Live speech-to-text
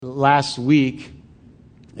Last week,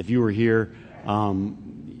 if you were here,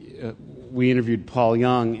 we interviewed Paul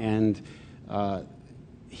Young, and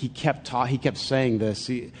he kept saying this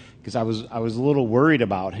because I was a little worried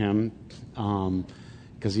about him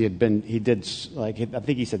because he did I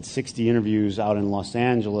think he said 60 interviews out in Los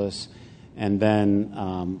Angeles, and then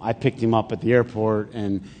I picked him up at the airport,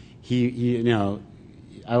 and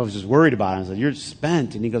I was just worried about him. I said, "You're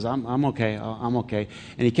spent," and he goes, "I'm okay. I'm okay."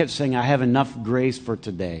 And he kept saying, "I have enough grace for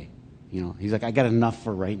today." He's like, "I got enough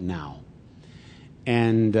for right now."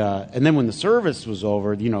 And then when the service was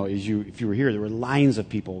over, if you were here, there were lines of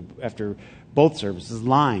people after both services,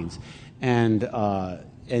 lines, and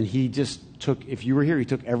he just took. If you were here, he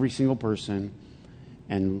took every single person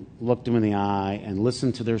and looked them in the eye and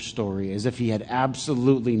listened to their story as if he had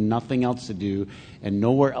absolutely nothing else to do and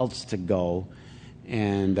nowhere else to go.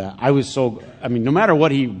 And no matter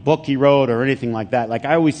what book he wrote or anything like that,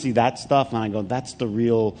 I always see that stuff and I go, that's the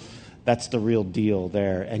real deal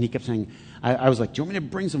there. And he kept saying, I was like, "Do you want me to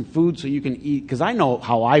bring some food so you can eat?" Because I know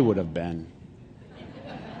how I would have been.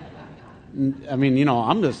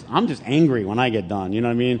 I'm just angry when I get done, you know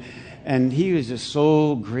what I mean? And he was just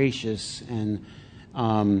so gracious. And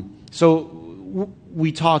so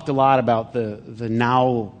we talked a lot about the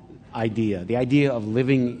now idea, the idea of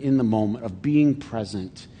living in the moment, of being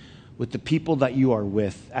present with the people that you are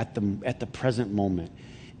with at the present moment.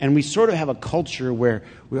 And we sort of have a culture where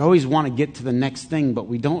we always want to get to the next thing, but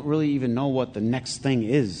we don't really even know what the next thing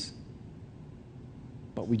is.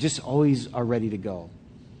 But we just always are ready to go.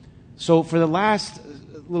 So for the last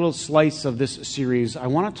little slice of this series, I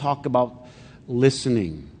want to talk about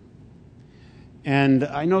listening. And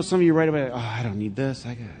I know some of you right away, I don't need this.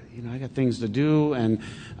 I got things to do, and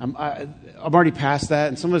I'm already past that.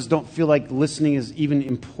 And some of us don't feel like listening is even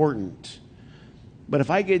important. But if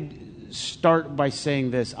I could start by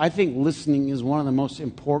saying this, I think listening is one of the most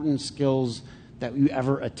important skills that you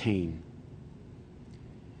ever attain.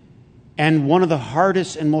 And one of the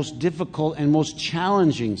hardest and most difficult and most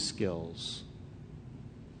challenging skills.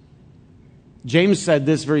 James said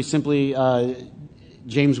this very simply,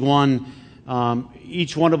 James 1,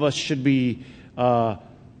 each one of us should be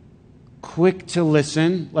quick to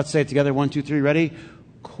listen. Let's say it together. 1, 2, 3. Ready?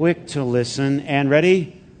 Quick to listen. And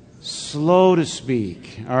ready? Slow to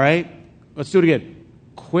speak. All right? Let's do it again.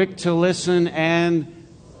 Quick to listen and...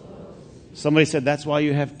 Somebody said that's why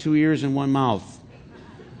you have 2 ears and 1 mouth.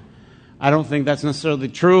 I don't think that's necessarily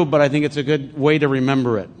true, but I think it's a good way to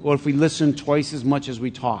remember it. What if we listened twice as much as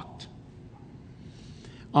we talked?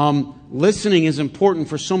 Listening is important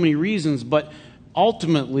for so many reasons, but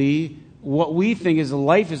ultimately, what we think is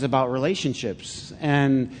life is about relationships,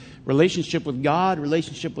 and relationship with God,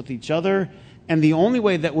 relationship with each other, and the only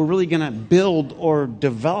way that we're really going to build or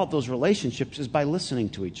develop those relationships is by listening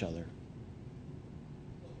to each other.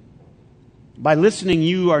 By listening,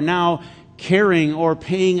 you are now caring or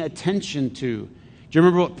paying attention to. Do you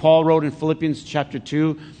remember what Paul wrote in Philippians chapter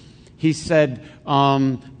 2? He said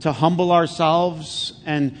to humble ourselves,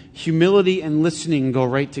 and humility and listening go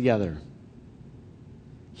right together.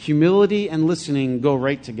 Humility and listening go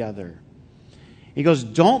right together. He goes,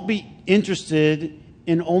 don't be interested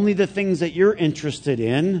in only the things that you're interested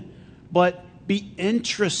in, but be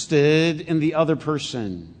interested in the other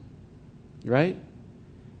person. Right?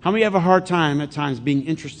 How many have a hard time at times being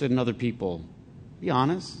interested in other people? Be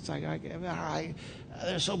honest. It's like,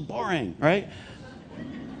 they're so boring, right?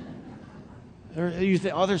 You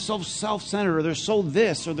think, they're so self-centered, or they're so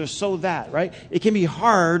this, or they're so that, right? It can be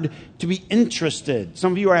hard to be interested.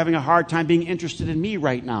 Some of you are having a hard time being interested in me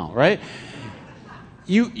right now, right?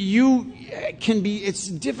 You can be, it's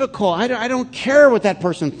difficult. I don't care what that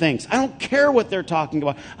person thinks. I don't care what they're talking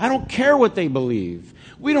about. I don't care what they believe.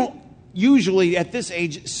 We don't usually, at this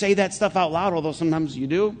age, say that stuff out loud, although sometimes you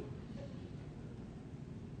do.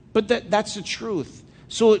 But that's the truth.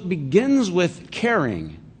 So it begins with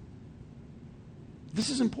caring. This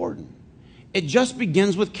is important. It just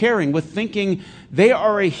begins with caring, with thinking they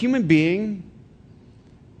are a human being,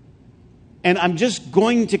 and I'm just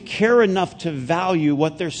going to care enough to value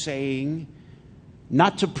what they're saying,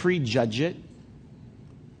 not to prejudge it.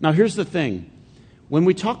 Now, here's the thing. When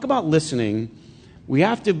we talk about listening, we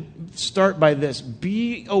have to start by this.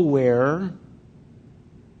 Be aware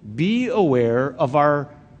of our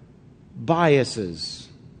biases.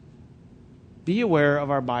 Be aware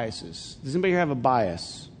of our biases. Does anybody here have a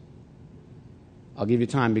bias? I'll give you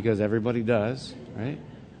time because everybody does, right?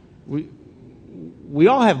 We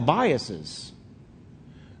all have biases.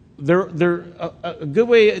 A good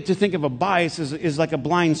way to think of a bias is like a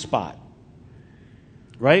blind spot.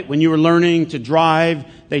 right? When you were learning to drive,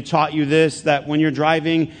 they taught you this, that when you're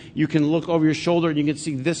driving, you can look over your shoulder and you can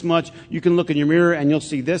see this much. You can look in your mirror and you'll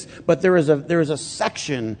see this. But there is a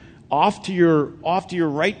section off to your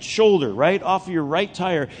right shoulder, right? Off of your right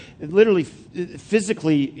tire. Literally,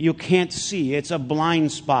 physically, you can't see. It's a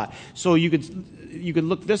blind spot. So you could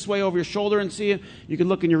look this way over your shoulder and see it. You could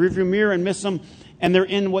look in your rearview mirror and miss them. And they're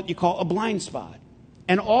in what you call a blind spot.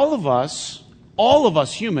 And all of us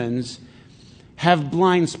humans, have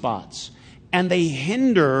blind spots, and they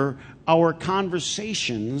hinder our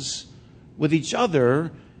conversations with each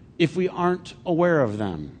other if we aren't aware of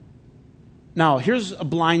them. Now, here's a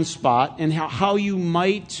blind spot and how you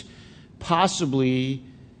might possibly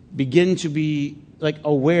begin to be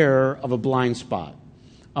aware of a blind spot.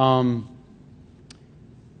 How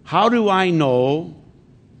do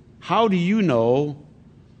you know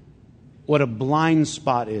what a blind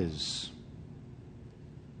spot is?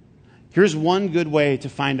 Here's one good way to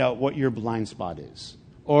find out what your blind spot is,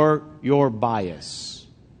 or your bias.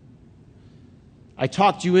 I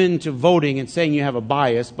talked you into voting and saying you have a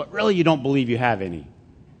bias, but really you don't believe you have any.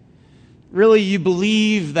 Really, you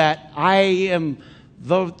believe that I am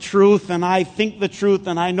the truth, and I think the truth,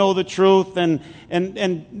 and I know the truth, and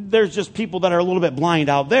there's just people that are a little bit blind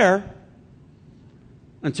out there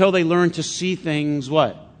until they learn to see things,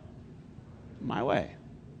 what? My way.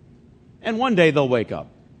 And one day they'll wake up.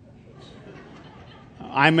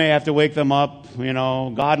 I may have to wake them up,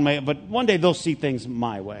 God may, but one day they'll see things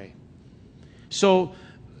my way. So,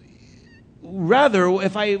 rather,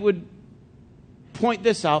 if I would point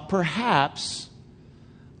this out, perhaps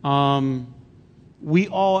we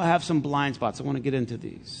all have some blind spots. I want to get into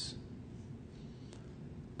these.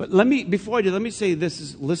 But before I do, let me say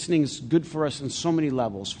listening is good for us on so many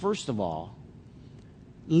levels. First of all,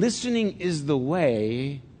 listening is the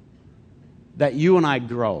way that you and I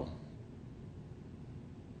grow.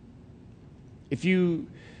 If you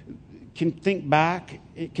can think back,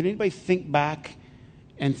 can anybody think back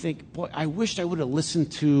and think, boy, I wish I would have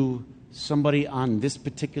listened to somebody on this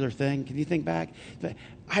particular thing? Can you think back?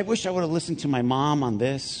 I wish I would have listened to my mom on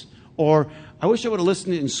this. Or I wish I would have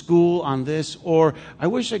listened in school on this. Or I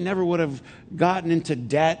wish I never would have gotten into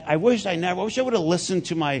debt. I wish I would have listened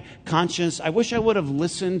to my conscience. I wish I would have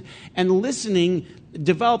listened. And listening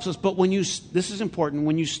develops us. But this is important,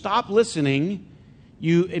 when you stop listening,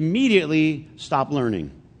 you immediately stop learning.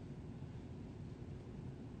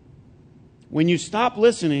 When you stop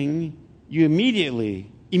listening, you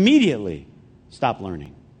immediately stop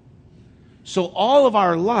learning. So all of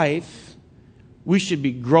our life, we should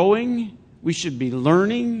be growing, we should be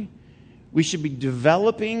learning, we should be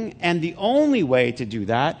developing, and the only way to do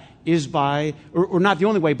that is by, or not the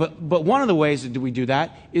only way, but one of the ways that we do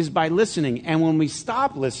that is by listening. And when we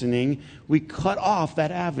stop listening, we cut off that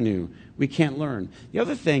avenue. We can't learn. The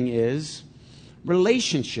other thing is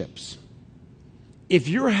relationships. If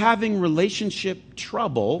you're having relationship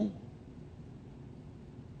trouble,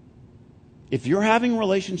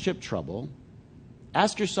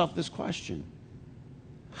 ask yourself this question: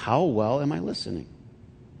 how well am I listening?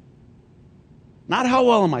 Not how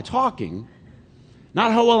well am I talking,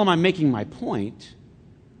 not how well am I making my point,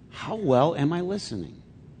 how well am I listening?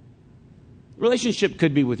 Relationship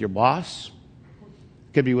could be with your boss,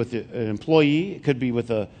 could be with an employee, it could be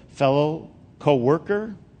with a fellow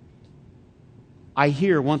co-worker. I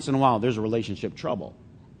hear once in a while there's a relationship trouble.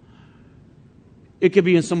 It could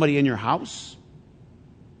be in somebody in your house.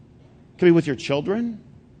 It could be with your children.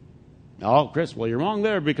 Oh, Chris, well, you're wrong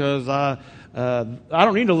there because I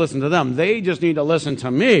don't need to listen to them. They just need to listen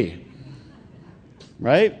to me.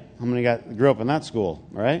 Right? How many grew up in that school?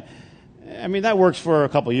 Right? I mean, that works for a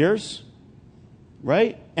couple years.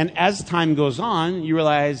 Right? And as time goes on, you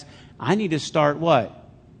realize, I need to start what?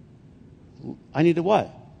 I need to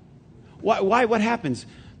what? Why? What happens?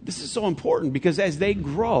 This is so important because as they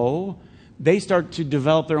grow, they start to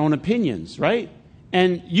develop their own opinions, right?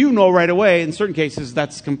 And you know right away, in certain cases,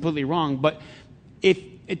 that's completely wrong. But if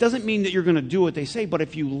it doesn't mean that you're going to do what they say, but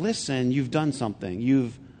if you listen, you've done something.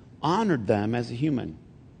 You've honored them as a human.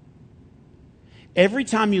 Every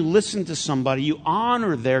time you listen to somebody, you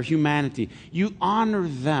honor their humanity. You honor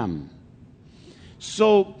them.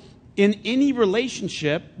 So in any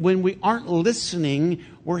relationship, when we aren't listening,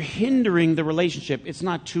 we're hindering the relationship. It's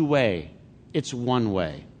not two-way. It's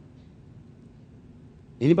one-way.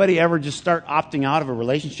 Anybody ever just start opting out of a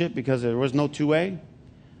relationship because there was no two-way?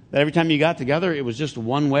 That every time you got together, it was just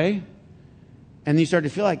one way? And you start to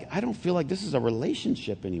feel like, I don't feel like this is a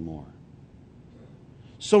relationship anymore.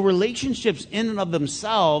 So relationships in and of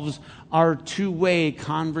themselves are two-way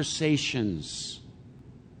conversations.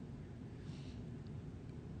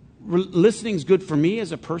 Listening is good for me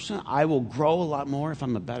as a person. I will grow a lot more if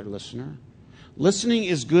I'm a better listener. Listening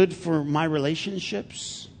is good for my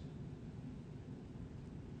relationships.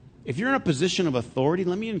 If you're in a position of authority,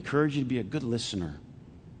 let me encourage you to be a good listener.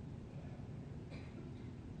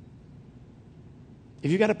 If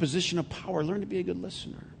you've got a position of power, learn to be a good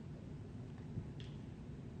listener.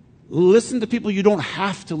 Listen to people you don't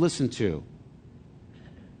have to listen to.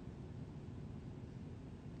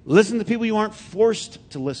 Listen to people you aren't forced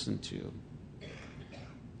to listen to.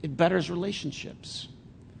 It betters relationships.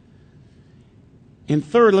 And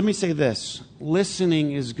third, let me say this.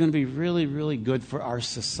 Listening is going to be really, really good for our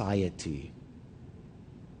society,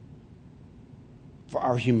 for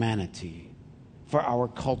our humanity, for our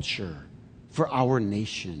culture, for our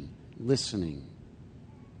nation. Listening.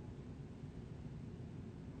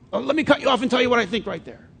 Oh, let me cut you off and tell you what I think right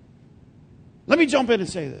there. Let me jump in and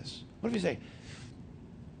say this. What if you say,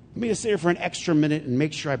 let me just sit here for an extra minute and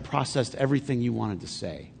make sure I processed everything you wanted to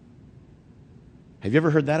say. Have you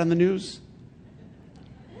ever heard that on the news?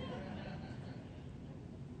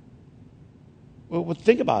 Well,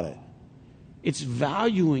 think about it. It's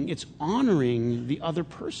valuing, it's honoring the other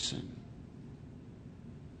person.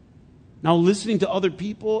 Now, listening to other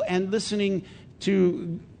people and listening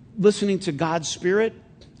to God's Spirit,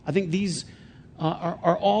 I think these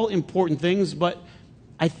are all important things, but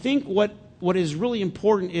I think what is really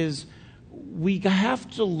important is we have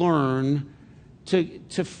to learn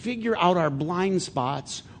to figure out our blind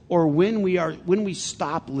spots or when we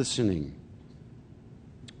stop listening.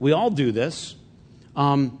 We all do this.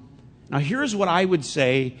 Now, here's what I would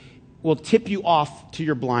say will tip you off to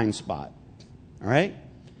your blind spot. All right?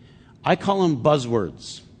 I call them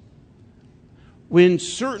buzzwords. When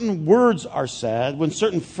certain words are said, when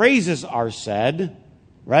certain phrases are said,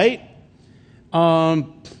 right?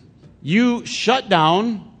 You shut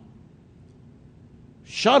down,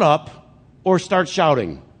 shut up, or start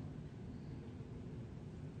shouting.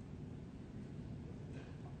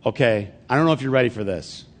 Okay, I don't know if you're ready for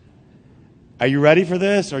this. Are you ready for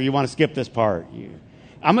this, or you want to skip this part?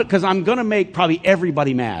 Because I'm going to make probably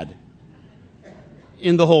everybody mad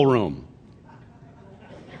in the whole room.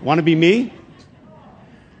 Want to be me?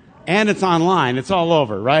 And it's online. It's all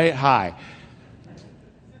over, right? Hi.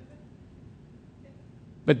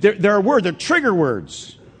 But there are words, they're trigger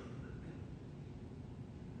words.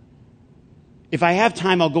 If I have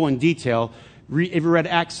time, I'll go in detail. Have you read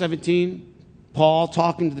Acts 17? Paul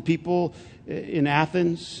talking to the people in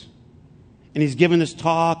Athens. And he's giving this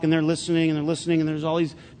talk, and they're listening, and there's all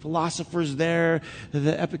these philosophers there,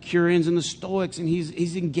 the Epicureans and the Stoics, and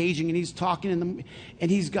he's engaging, and he's talking,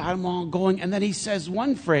 and he's got them all going. And then he says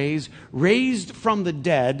one phrase, raised from the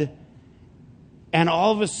dead, and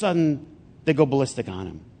all of a sudden, they go ballistic on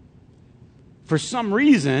him. For some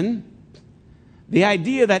reason, the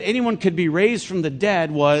idea that anyone could be raised from the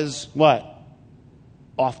dead was what?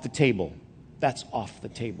 Off the table. That's off the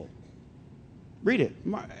table. Read it.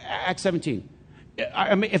 Acts 17.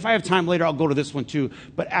 If I have time later, I'll go to this one too.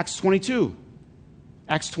 But Acts 22.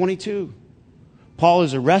 Acts 22. Paul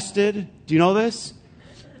is arrested. Do you know this?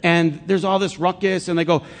 And there's all this ruckus, and they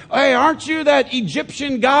go, hey, aren't you that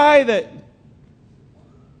Egyptian guy that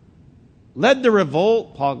led the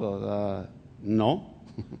revolt? Paul goes, no.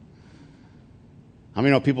 How many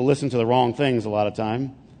know people listen to the wrong things a lot of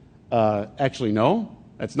time? Actually, no.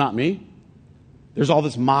 That's not me. There's all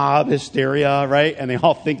this mob hysteria, right? And they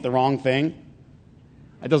all think the wrong thing.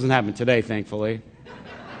 That doesn't happen today, thankfully.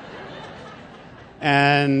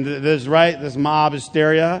 And there's, this mob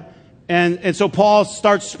hysteria. And so Paul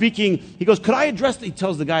starts speaking. He goes, he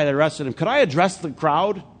tells the guy that arrested him, could I address the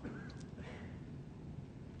crowd?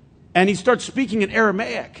 And he starts speaking in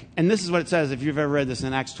Aramaic. And this is what it says, if you've ever read this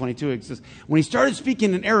in Acts 22. It says, when he started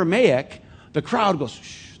speaking in Aramaic, the crowd goes,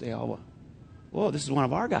 shh, they all, whoa, this is one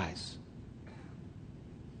of our guys.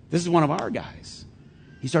 This is one of our guys.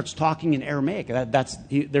 He starts talking in Aramaic.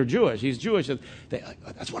 They're Jewish. He's Jewish.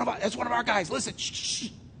 That's one of our guys. Listen. Shh.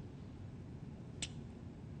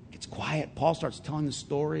 Gets quiet. Paul starts telling the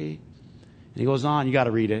story. And he goes on. You got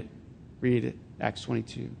to read it. Read it. Acts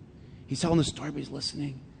 22. He's telling the story, but he's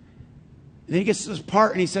listening. And then he gets to this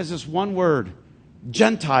part, and he says this one word.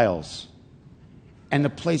 Gentiles. And the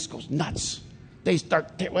place goes nuts. They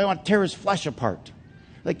want to tear his flesh apart.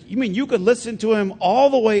 Like, you mean you could listen to him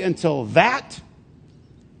all the way until that?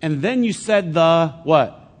 And then you said the,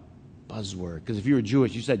 what? Buzzword. Because if you were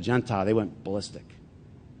Jewish, you said Gentile. They went ballistic.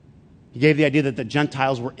 He gave the idea that the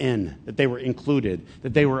Gentiles were in, that they were included,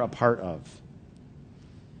 that they were a part of.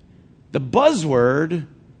 The buzzword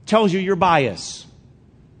tells you your bias.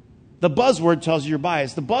 The buzzword tells you your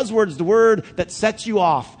bias. The buzzword is the word that sets you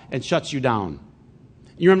off and shuts you down.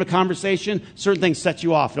 You're in a conversation, certain things set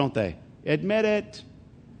you off, don't they? Admit it.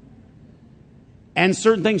 And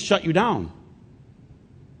certain things shut you down.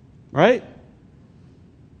 Right?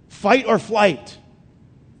 Fight or flight.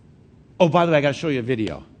 Oh, by the way, I got to show you a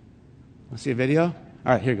video. Want to see a video? All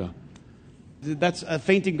right, here you go. That's a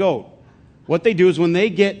fainting goat. What they do is when they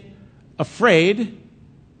get afraid,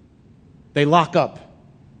 they lock up.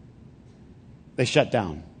 They shut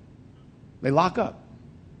down. They lock up.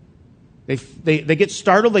 They get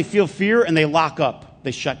startled, they feel fear, and they lock up.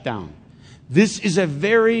 They shut down. This is a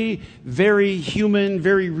very, very human,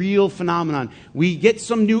 very real phenomenon. We get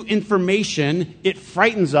some new information, it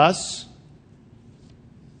frightens us,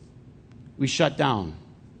 we shut down.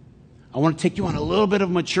 I want to take you on a little bit of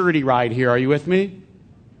a maturity ride here. Are you with me?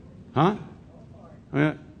 Huh?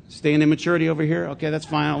 Stay in immaturity over here? Okay, that's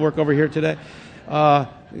fine. I'll work over here today.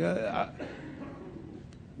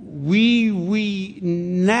 We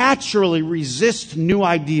naturally resist new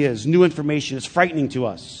ideas, new information. It's frightening to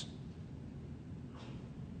us.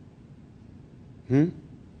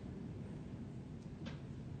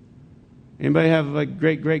 Anybody have like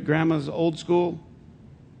great-great-grandma's old school?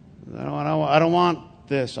 I don't want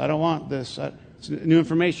this. I don't want this. It's new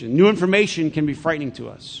information. New information can be frightening to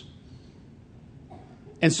us.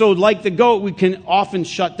 And so like the goat, we can often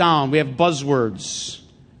shut down. We have buzzwords. Do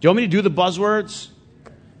you want me to do the buzzwords?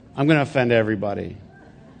 I'm going to offend everybody.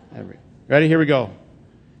 Ready? Here we go.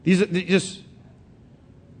 These are just...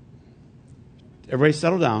 Everybody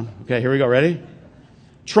settle down. Okay, here we go. Ready?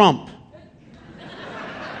 Trump.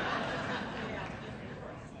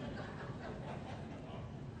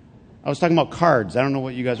 I was talking about cards. I don't know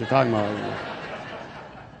what you guys were talking about.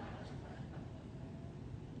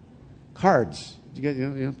 Cards.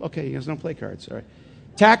 Okay, you guys don't play cards. All right.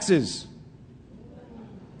 Taxes.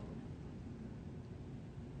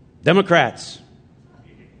 Democrats.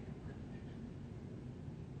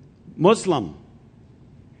 Muslim.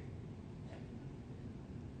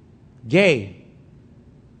 Gay.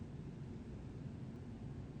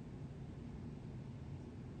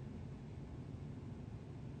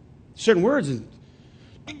 Certain words. It's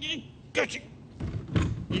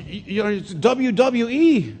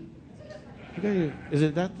WWE. Is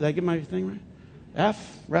it that? Did I get my thing right?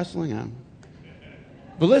 F, wrestling.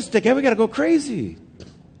 Ballistic. We got to go crazy.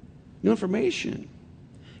 New information.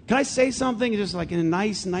 Can I say something just like in a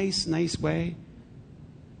nice way?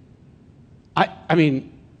 I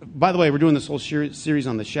mean, by the way, we're doing this whole series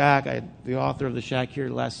on the Shack. I had the author of the Shack here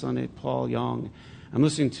last Sunday, Paul Young. I'm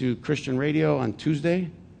listening to Christian radio on Tuesday.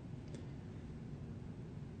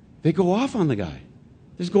 They go off on the guy.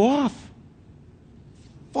 They just go off.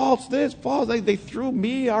 False this, false. They threw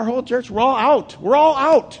me, our whole church. We're all out. We're all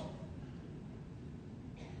out.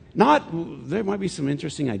 There might be some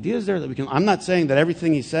interesting ideas there that we can. I'm not saying that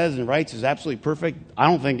everything he says and writes is absolutely perfect. I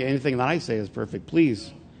don't think anything that I say is perfect.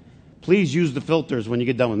 Please use the filters when you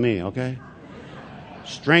get done with me, okay?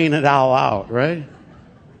 Strain it all out, right?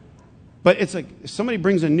 But it's like if somebody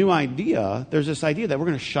brings a new idea, there's this idea that we're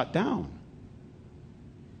going to shut down.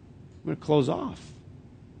 We're going to close off.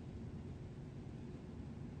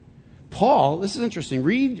 Paul, this is interesting.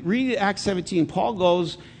 Read Acts 17. Paul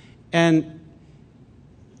goes and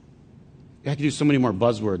I could do so many more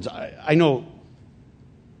buzzwords. I know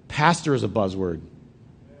pastor is a buzzword.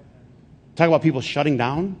 Talk about people shutting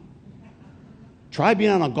down. Try being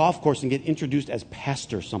on a golf course and get introduced as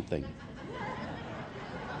pastor something.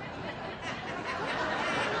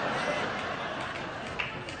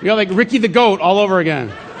 Like Ricky the Goat all over again.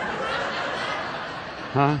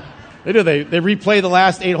 Huh? They do. They replay the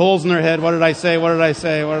last 8 holes in their head. What did I say? What did I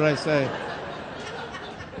say? What did I say?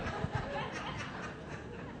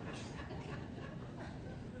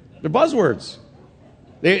 They're buzzwords.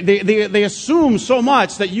 They assume so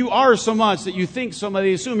much that you are so much that you think so much.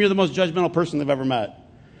 They assume you're the most judgmental person they've ever met.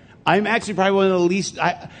 I'm actually probably one of the least.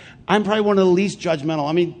 I'm probably one of the least judgmental.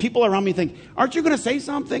 I mean, people around me think, "Aren't you going to say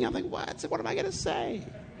something?" I'm like, "What? What am I going to say?"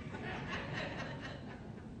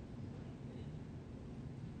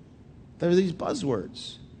 There are these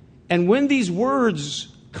buzzwords, and when these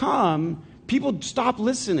words come, people stop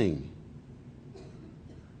listening.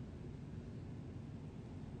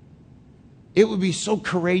 It would be so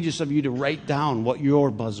courageous of you to write down what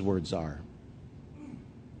your buzzwords are.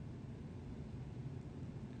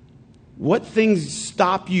 What things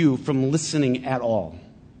stop you from listening at all?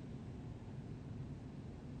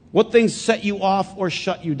 What things set you off or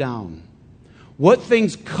shut you down? What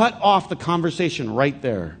things cut off the conversation right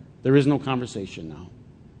there? There is no conversation now.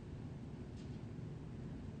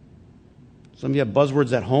 Some of you have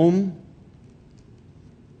buzzwords at home.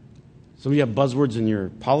 Some of you have buzzwords in your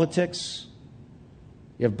politics.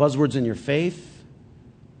 You have buzzwords in your faith.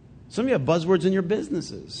 Some of you have buzzwords in your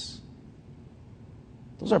businesses.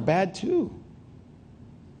 Those are bad too.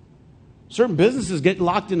 Certain businesses get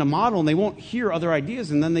locked in a model and they won't hear other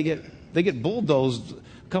ideas, and then they get bulldozed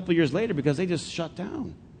a couple years later because they just shut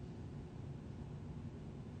down.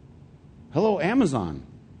 Hello, Amazon.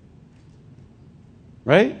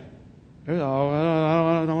 Right? We didn't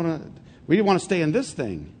want to stay in this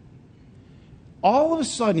thing. All of a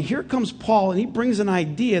sudden, here comes Paul, and he brings an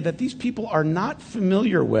idea that these people are not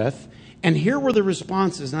familiar with, and here were the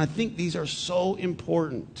responses, and I think these are so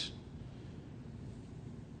important.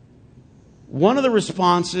 One of the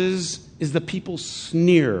responses is the people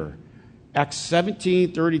sneer. Acts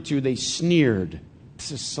 17:32, they sneered.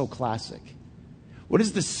 This is so classic. What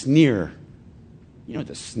is the sneer? You know what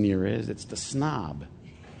the sneer is? It's the snob.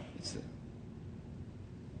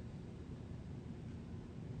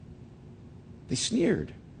 They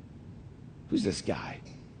sneered. Who's this guy?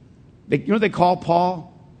 You know what they call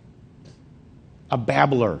Paul? A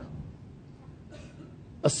babbler.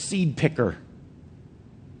 A seed picker.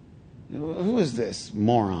 Who is this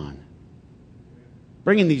moron?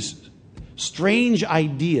 Bringing these strange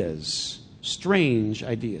ideas. Strange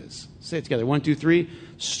ideas. Say it together. 1, 2, 3.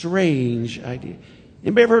 Strange idea.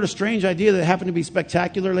 Anybody ever heard a strange idea that happened to be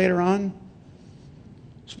spectacular later on?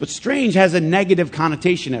 But strange has a negative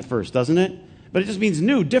connotation at first, doesn't it? But it just means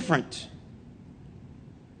new, different.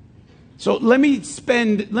 So let me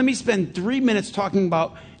spend 3 minutes talking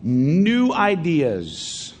about new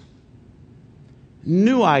ideas.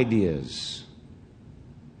 New ideas.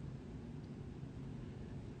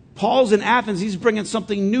 Paul's in Athens. He's bringing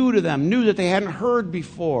something new to them, new that they hadn't heard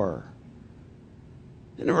before.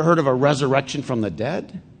 They never heard of a resurrection from the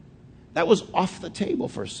dead. That was off the table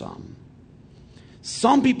for some.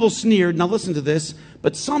 Some people sneered. Now listen to this.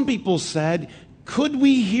 But some people said, could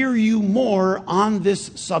we hear you more on this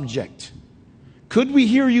subject? Could we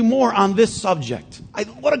hear you more on this subject?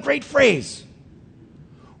 What a great phrase.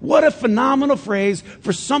 What a phenomenal phrase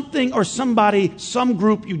for something or somebody, some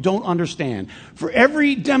group you don't understand. For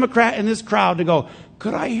every Democrat in this crowd to go,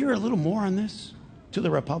 could I hear a little more on this? To the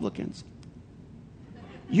Republicans.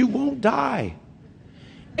 You won't die.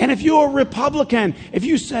 And if you're a Republican, if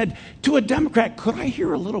you said to a Democrat, could I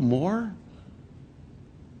hear a little more?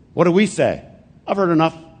 What do we say? I've heard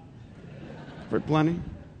enough. I've heard plenty.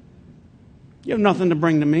 You have nothing to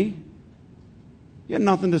bring to me. You have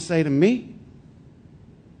nothing to say to me.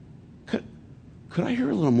 Could I hear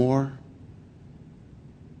a little more?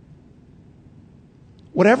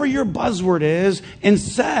 Whatever your buzzword is,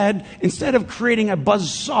 instead of creating a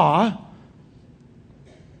buzzsaw,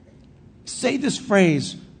 say this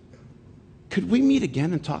phrase, could we meet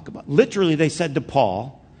again and talk about? Literally, they said to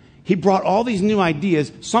Paul, he brought all these new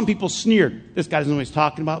ideas. Some people sneered. This guy doesn't know what he's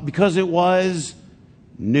talking about because it was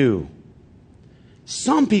new.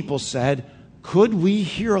 Some people said, could we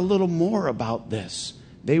hear a little more about this?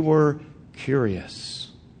 They were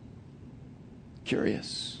curious.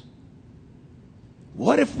 Curious.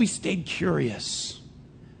 What if we stayed curious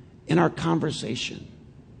in our conversation?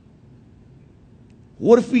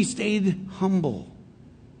 What if we stayed humble?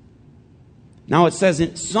 Now it says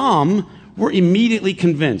that some were immediately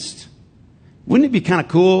convinced. Wouldn't it be kind of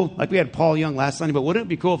cool? Like we had Paul Young last Sunday, but wouldn't it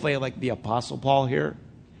be cool if we had like the Apostle Paul here?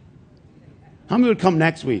 How many would come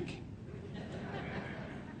next week?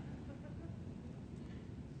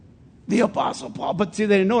 The Apostle Paul. But see,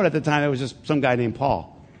 they didn't know it at the time. It was just some guy named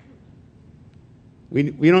Paul. We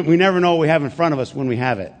never know what we have in front of us when we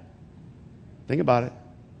have it. Think about it.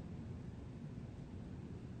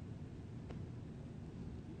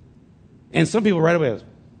 And some people right away,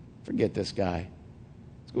 forget this guy.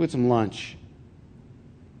 Let's go get some lunch.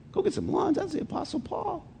 Go get some lunch. That's the Apostle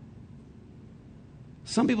Paul.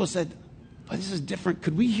 Some people said, oh, this is different.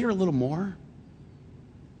 Could we hear a little more?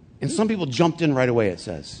 And some people jumped in right away, it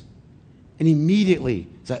says. And immediately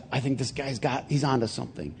said, I think this guy's he's onto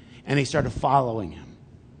something. And they started following him.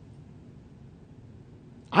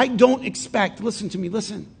 I don't expect, listen to me,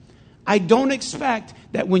 listen. I don't expect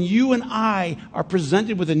that when you and I are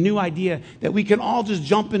presented with a new idea that we can all just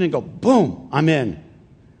jump in and go, boom, I'm in.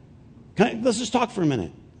 Let's just talk for a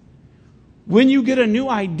minute. When you get a new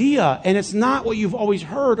idea and it's not what you've always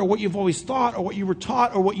heard or what you've always thought or what you were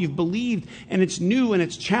taught or what you've believed and it's new and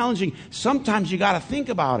it's challenging, sometimes you got to think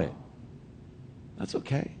about it. That's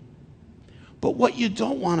okay. But what you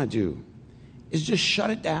don't want to do is just shut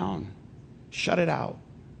it down. Shut it out.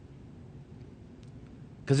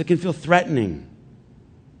 Because it can feel threatening.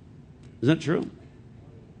 Isn't it true?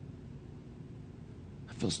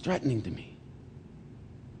 It feels threatening to me.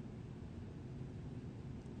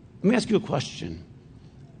 Let me ask you a question.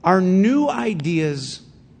 Are new ideas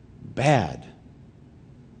bad?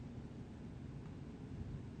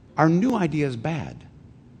 Are new ideas bad?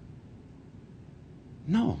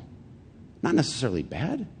 No, not necessarily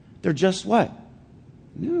bad. They're just what?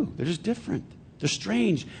 New. They're just different. They're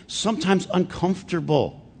strange, sometimes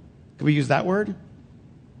uncomfortable. Can we use that word?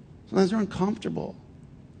 Sometimes they're uncomfortable.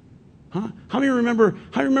 Huh? How many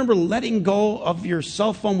remember letting go of your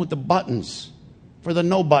cell phone with the buttons for the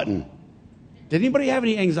no button? Did anybody have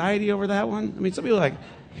any anxiety over that one? I mean, some people are like,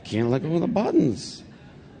 I can't let go of the buttons.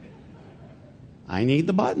 I need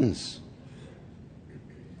the buttons.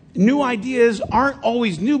 New ideas aren't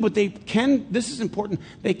always new, but they can, this is important,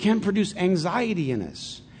 they can produce anxiety in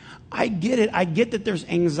us. I get it. I get that there's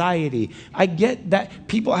anxiety. I get that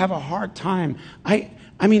people have a hard time. I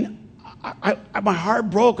mean, my heart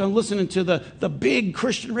broke on listening to the big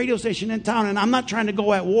Christian radio station in town, and I'm not trying to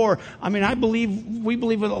go at war. I mean, we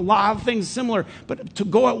believe in a lot of things similar, but to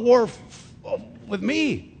go at war with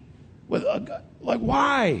me, like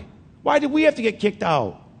why? Why did we have to get kicked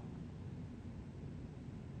out?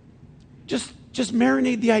 Just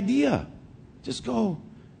marinate the idea. Just go,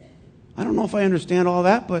 I don't know if I understand all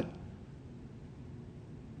that, but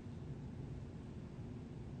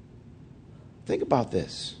think about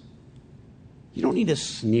this. You don't need to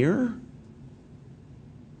sneer.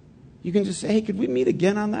 You can just say, hey, could we meet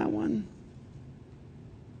again on that one?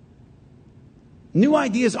 New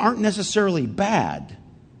ideas aren't necessarily bad.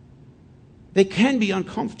 They can be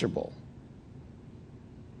uncomfortable.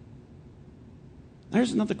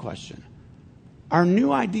 There's another question. Are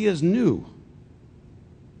new ideas new?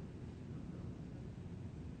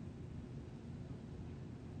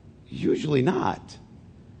 Usually not.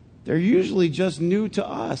 They're usually just new to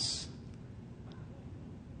us.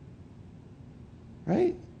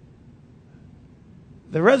 Right?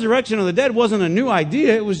 The resurrection of the dead wasn't a new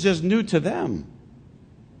idea, it was just new to them.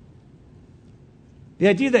 The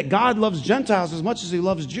idea that God loves Gentiles as much as he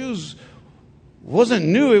loves Jews wasn't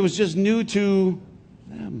new, it was just new to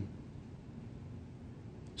them.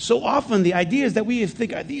 So often the idea is that we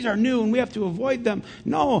think these are new and we have to avoid them.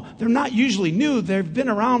 No, they're not usually new. They've been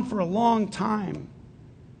around for a long time.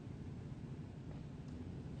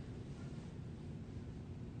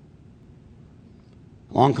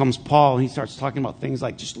 Along comes Paul, and he starts talking about things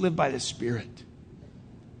like just live by the Spirit.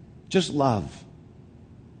 Just love.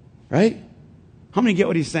 Right? How many get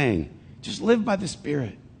what he's saying? Just live by the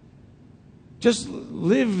Spirit. Just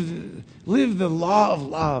live the law of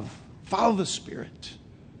love. Follow the Spirit.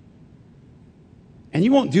 And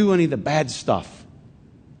you won't do any of the bad stuff.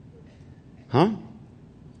 Huh?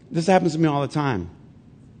 This happens to me all the time.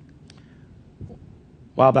 A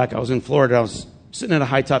while back, I was in Florida. I was sitting at a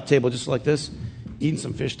high-top table just like this, eating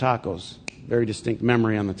some fish tacos. Very distinct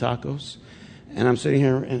memory on the tacos. And I'm sitting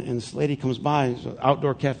here, and this lady comes by. It's an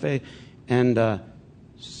outdoor cafe. And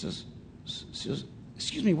she says,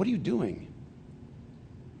 excuse me, what are you doing?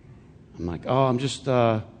 I'm like, oh, I'm just...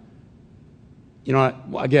 you know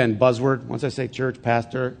what? Again, buzzword. Once I say church,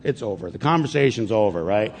 pastor, it's over. The conversation's over,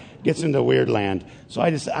 right? Gets into weird land. So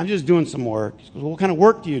I'm just doing some work. She goes, well, what kind of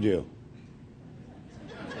work do you do?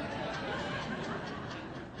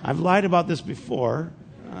 I've lied about this before.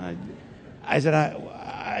 I said,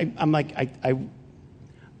 I'm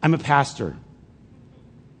a pastor.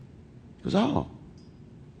 He goes, oh.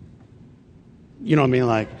 You know what I mean?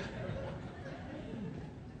 Like,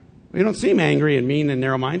 you don't seem angry and mean and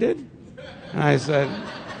narrow-minded. And I said,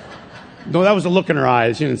 no, that was a look in her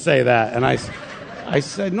eyes. She didn't say that. And I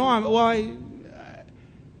said, no,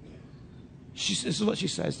 this is what she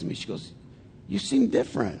says to me. She goes, you seem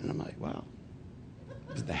different. And I'm like, wow.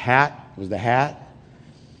 It was the hat.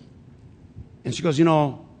 And she goes, you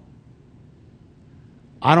know,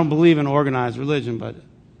 I don't believe in organized religion, but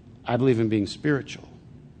I believe in being spiritual.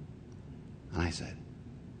 And I said,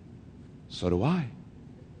 so do I.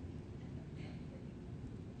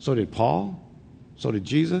 So did Paul. So did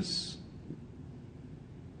Jesus.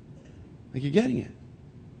 Like, you're getting it.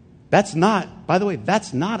 That's not, by the way,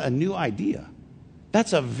 that's not a new idea.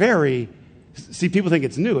 That's a very, see, people think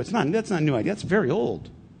it's new. That's not a new idea. That's very old.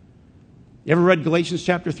 You ever read Galatians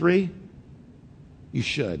chapter 3? You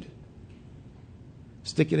should.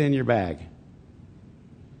 Stick it in your bag.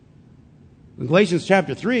 In Galatians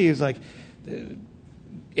chapter 3 is like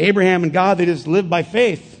Abraham and God, they just lived by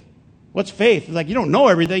faith. What's faith? It's like you don't know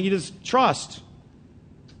everything, you just trust.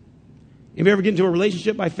 Anybody ever get into a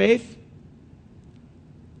relationship by faith?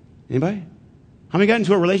 Anybody? How many got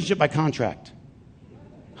into a relationship by contract?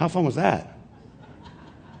 How fun was that?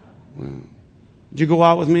 Well, did you go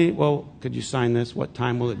out with me? Well, could you sign this? What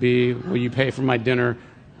time will it be? Will you pay for my dinner?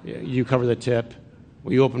 You cover the tip.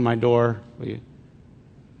 Will you open my door?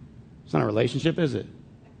 It's not a relationship, is it?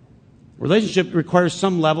 Relationship requires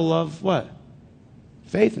some level of what?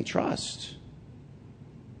 Faith and trust.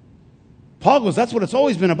 Paul goes, that's what it's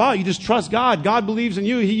always been about. You just trust God. God believes in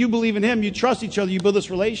you. You believe in him. You trust each other. You build this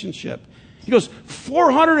relationship. He goes,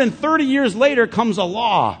 430 years later comes a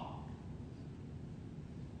law.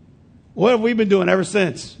 What have we been doing ever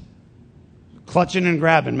since? Clutching and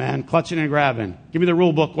grabbing, man. Clutching and grabbing. Give me the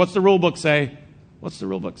rule book. What's the rule book say? What's the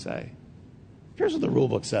rule book say? Here's what the rule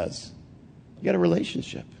book says. You got a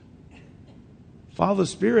relationship. Follow the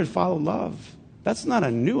Spirit, follow love. That's not a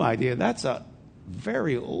new idea. That's a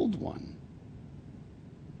very old one.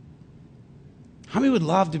 How many would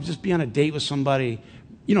love to just be on a date with somebody,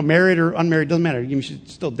 married or unmarried, doesn't matter. You should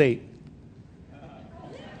still date.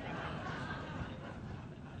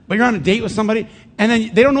 But you're on a date with somebody, and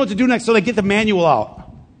then they don't know what to do next, so they get the manual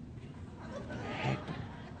out.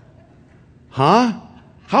 Huh?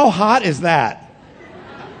 How hot is that?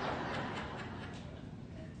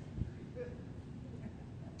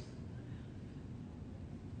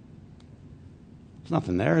 There's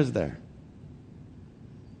nothing there, is there?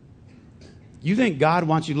 You think God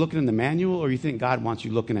wants you looking in the manual, or you think God wants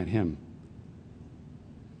you looking at him?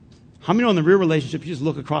 How many know in the real relationship, you just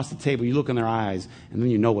look across the table, you look in their eyes, and then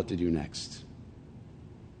you know what to do next?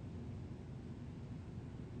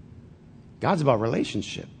 God's about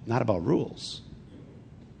relationship, not about rules.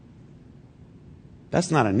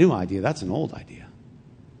 That's not a new idea. That's an old idea.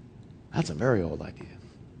 That's a very old idea.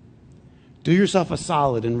 Do yourself a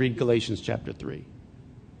solid and read Galatians chapter 3.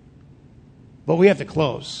 But we have to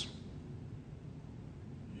close.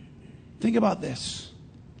 Think about this.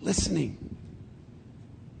 Listening.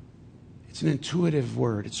 It's an intuitive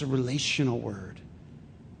word. It's a relational word.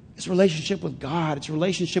 It's a relationship with God. It's a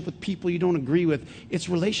relationship with people you don't agree with. It's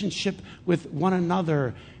a relationship with one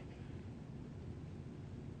another.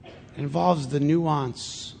 It involves the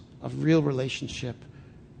nuance of real relationship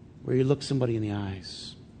where you look somebody in the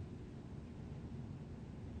eyes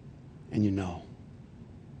and you know.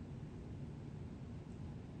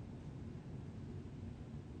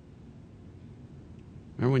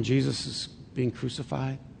 Remember when Jesus is being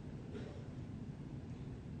crucified?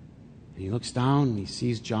 And he looks down and he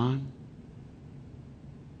sees John.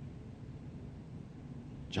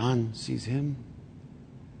 John sees him.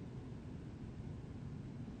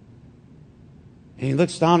 And he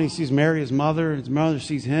looks down and he sees Mary, his mother, and his mother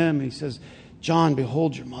sees him. And he says, John,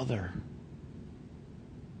 behold your mother.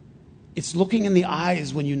 It's looking in the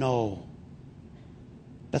eyes when you know.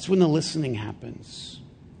 That's when the listening happens.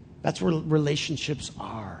 That's where relationships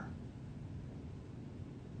are.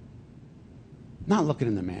 Not looking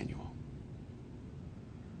in the manual.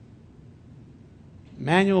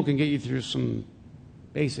 Manual can get you through some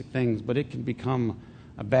basic things, but it can become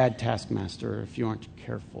a bad taskmaster if you aren't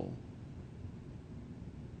careful.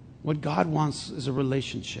 What God wants is a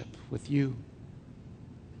relationship with you.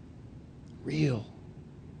 Real.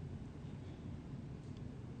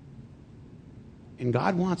 And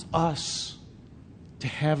God wants us to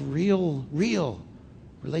have real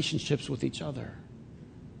relationships with each other.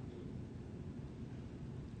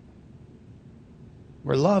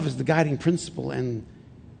 Where love is the guiding principle and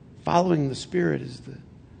following the Spirit is the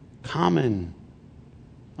common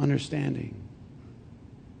understanding.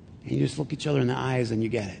 And you just look each other in the eyes and you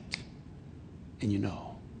get it. And you know.